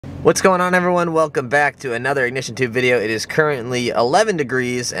What's going on, everyone? Welcome back to another IgnitionTube video. It is currently 11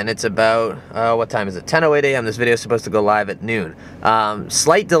 degrees and it's about, what time is it? 10:08 a.m. This video is supposed to go live at noon.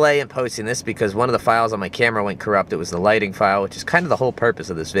 Slight delay in posting this because one of the files on my camera went corrupt. It was the lighting file, which is kind of the whole purpose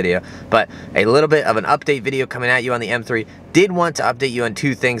of this video. But a little bit of an update video coming at you on the M3. Did want to update you on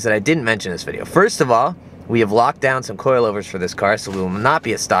two things that I didn't mention in this video. First of all, we have locked down some coilovers for this car, so we will not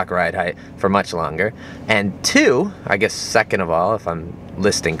be at stock ride height for much longer. And two, I guess second of all, if I'm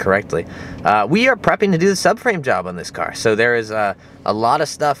listing correctly, we are prepping to do the subframe job on this car. So there is a lot of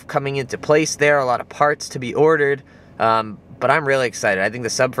stuff coming into place there, a lot of parts to be ordered, but I'm really excited. I think the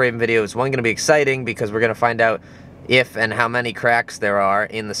subframe video is going to be exciting because we're going to find out if and how many cracks there are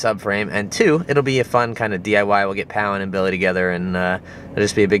in the subframe, and two, it'll be a fun kind of DIY. We'll get Powen and Billy together and it'll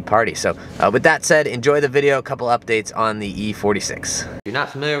just be a big party. So with that said, enjoy the video. A couple updates on the E46. If you're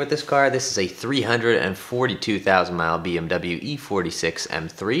not familiar with this car, this is a 342,000 mile BMW E46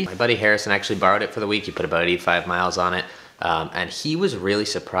 M3. My buddy Harrison actually borrowed it for the week. He put about 85 miles on it, and he was really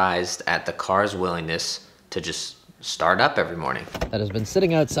surprised at the car's willingness to just start up every morning. That has been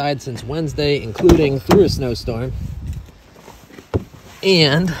sitting outside since Wednesday, including through a snowstorm.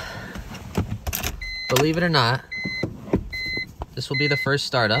 And believe it or not, this will be the first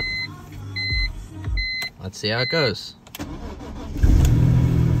startup. Let's see how it goes.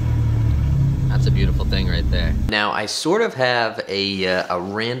 That's a beautiful thing right there. Now, I sort of have a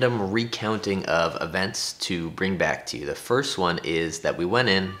random recounting of events to bring back to you. The first one is that we went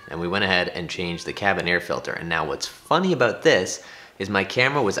in and we went ahead and changed the cabin air filter. And now what's funny about this is my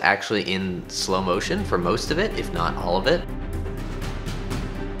camera was actually in slow motion for most of it, if not all of it.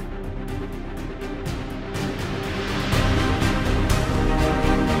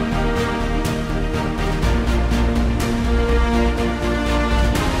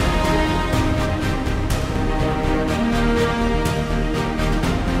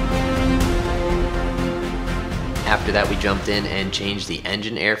 After that, we jumped in and changed the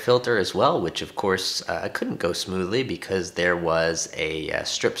engine air filter as well, which of course couldn't go smoothly because there was a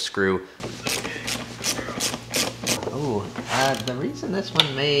strip screw. Oh, the reason this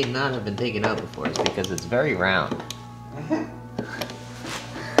one may not have been taken out before is because it's very round.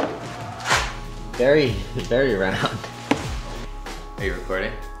 Very, very round. Are you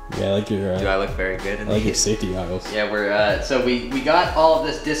recording? Yeah, I like your. Do I look very good in I like these? your safety goggles. Yeah, we're so we got all of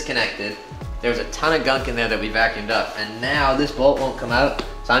this disconnected. There was a ton of gunk in there that we vacuumed up, and now this bolt won't come out.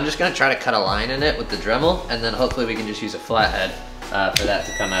 So I'm just gonna try to cut a line in it with the Dremel, and then hopefully we can just use a flathead for that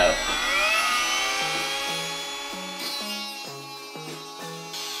to come out.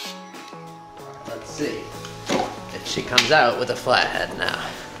 Let's see if she comes out with a flathead now.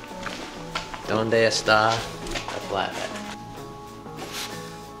 Donde está a flathead?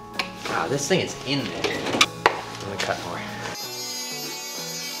 Wow, this thing is in there. I'm gonna cut more.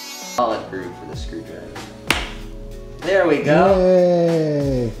 Solid groove for the screwdriver. There we go.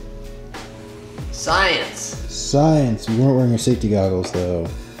 Yay! Science. Science. You weren't wearing your safety goggles though.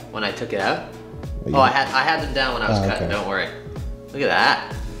 When I took it out? Well, Oh, I had them down when I was cutting. Okay. Don't worry. Look at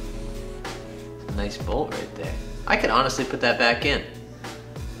that. It's a nice bolt right there. I could honestly put that back in.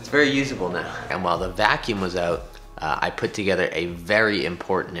 It's very usable now. And while the vacuum was out, I put together a very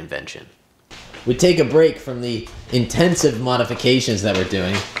important invention. We take a break from the intensive modifications that we're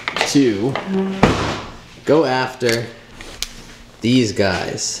doing to go after these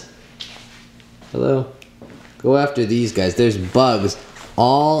guys. Hello? Go after these guys. There's bugs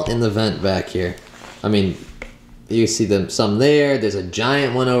all in the vent back here. I mean, you see them, some there. There's a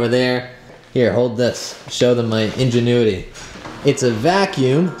giant one over there. Here, hold this. Show them my ingenuity. It's a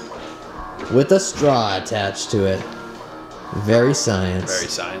vacuum with a straw attached to it. Very science. Very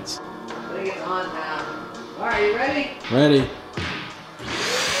science. Putting it on now. All right, you ready? Ready.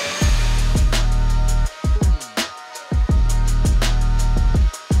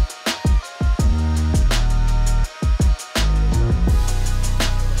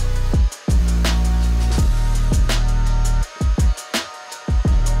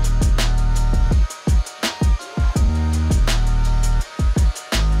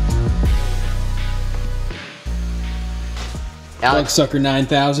 Bug sucker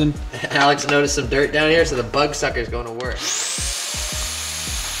 9000. Alex noticed some dirt down here, so the bug sucker's going to work.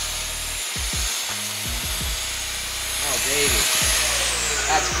 Oh, baby.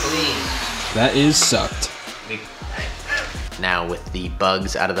 That's clean. That is sucked. Now, with the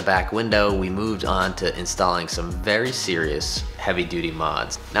bugs out of the back window, we moved on to installing some very serious heavy-duty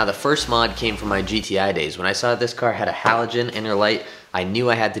mods. Now, the first mod came from my GTI days. When I saw this car had a halogen inner light, I knew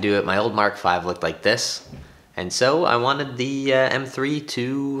I had to do it. My old Mark V looked like this. And so I wanted the M3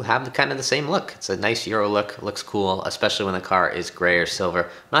 to have kind of the same look. It's a nice Euro look, looks cool, especially when the car is gray or silver. I'm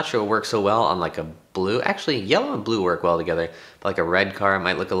not sure it works so well on like a blue. Actually, yellow and blue work well together. But like a red car, it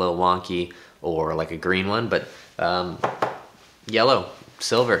might look a little wonky, or like a green one, but yellow,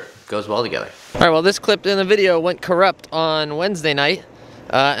 silver goes well together. All right, well, this clip in the video went corrupt on Wednesday night,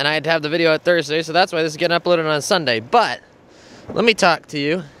 and I had to have the video out Thursday, so that's why this is getting uploaded on Sunday. But let me talk to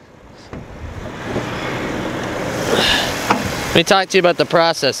you. Let me talk to you about the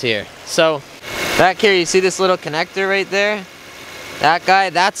process here. So, back here, you see this little connector right there? That guy,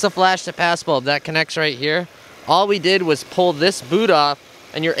 that's the flash to pass bulb. That connects right here. All we did was pull this boot off,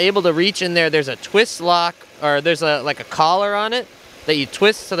 and you're able to reach in there. There's a twist lock, or there's like a collar on it that you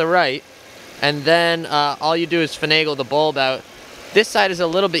twist to the right, and then all you do is finagle the bulb out. This side is a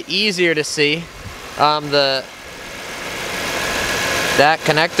little bit easier to see. That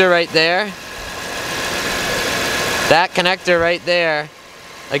connector right there. That connector right there,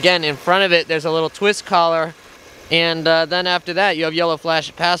 again, in front of it, there's a little twist collar, and then after that, you have yellow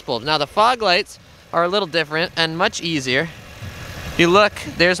flash pass bulbs. Now, the fog lights are a little different and much easier. If you look,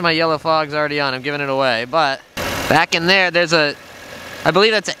 there's my yellow fogs already on. I'm giving it away, but back in there, there's I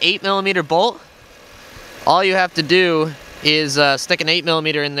believe that's an 8mm bolt. All you have to do is stick an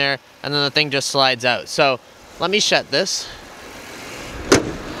 8mm in there, and then the thing just slides out. So, let me shut this.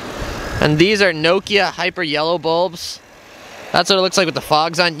 And these are Nokia hyper yellow bulbs. That's what it looks like with the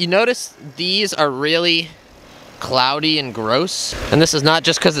fogs on. You notice these are really cloudy and gross. And this is not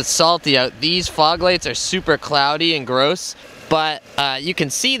just because it's salty out. These fog lights are super cloudy and gross. But you can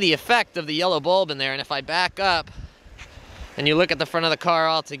see the effect of the yellow bulb in there. And if I back up and you look at the front of the car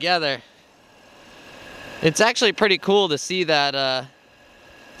all together, it's actually pretty cool to see that,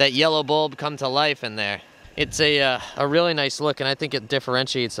 that yellow bulb come to life in there. It's a really nice look, and I think it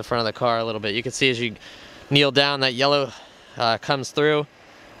differentiates the front of the car a little bit. You can see as you kneel down, that yellow comes through,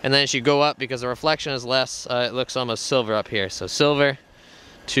 and then as you go up, because the reflection is less, it looks almost silver up here. So silver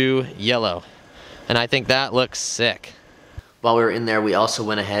to yellow, and I think that looks sick. While we were in there, we also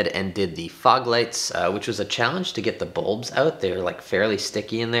went ahead and did the fog lights, which was a challenge to get the bulbs out. They're like fairly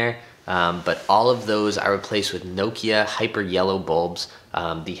sticky in there. But all of those I replaced with Nokia hyper yellow bulbs.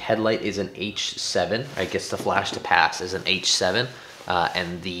 The headlight is an H7. I guess the flash to pass is an H7.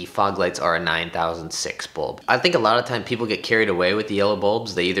 And the fog lights are a 9006 bulb. I think a lot of time people get carried away with the yellow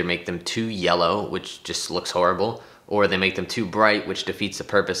bulbs. They either make them too yellow, which just looks horrible, or they make them too bright, which defeats the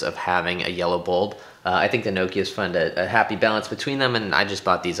purpose of having a yellow bulb. I think the Nokias find a happy balance between them, and I just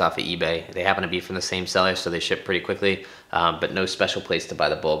bought these off of eBay. They happen to be from the same seller, so they ship pretty quickly, but no special place to buy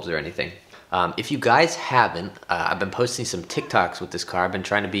the bulbs or anything. If you guys haven't, I've been posting some TikToks with this car. I've been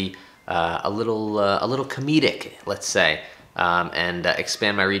trying to be a little comedic, let's say, and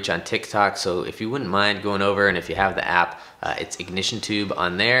expand my reach on TikTok. So if you wouldn't mind going over, and if you have the app, it's IgnitionTube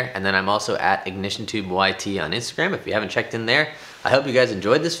on there, and then I'm also at IgnitionTube YT on Instagram if you haven't checked in there. I hope you guys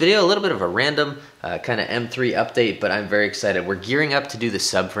enjoyed this video. A little bit of a random kind of M3 update, but I'm very excited. We're gearing up to do the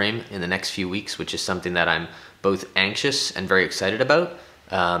subframe in the next few weeks, which is something that I'm both anxious and very excited about.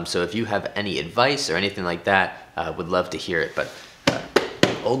 So if you have any advice or anything like that, would love to hear it. But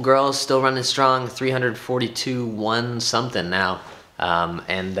old girl's still running strong, 342.1 something now.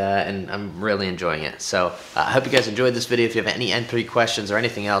 And I'm really enjoying it. So I hope you guys enjoyed this video. If you have any M3 questions or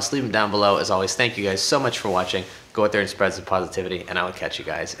anything else, leave them down below. As always, thank you guys so much for watching. Go out there and spread some positivity, and I will catch you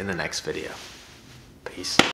guys in the next video. Peace.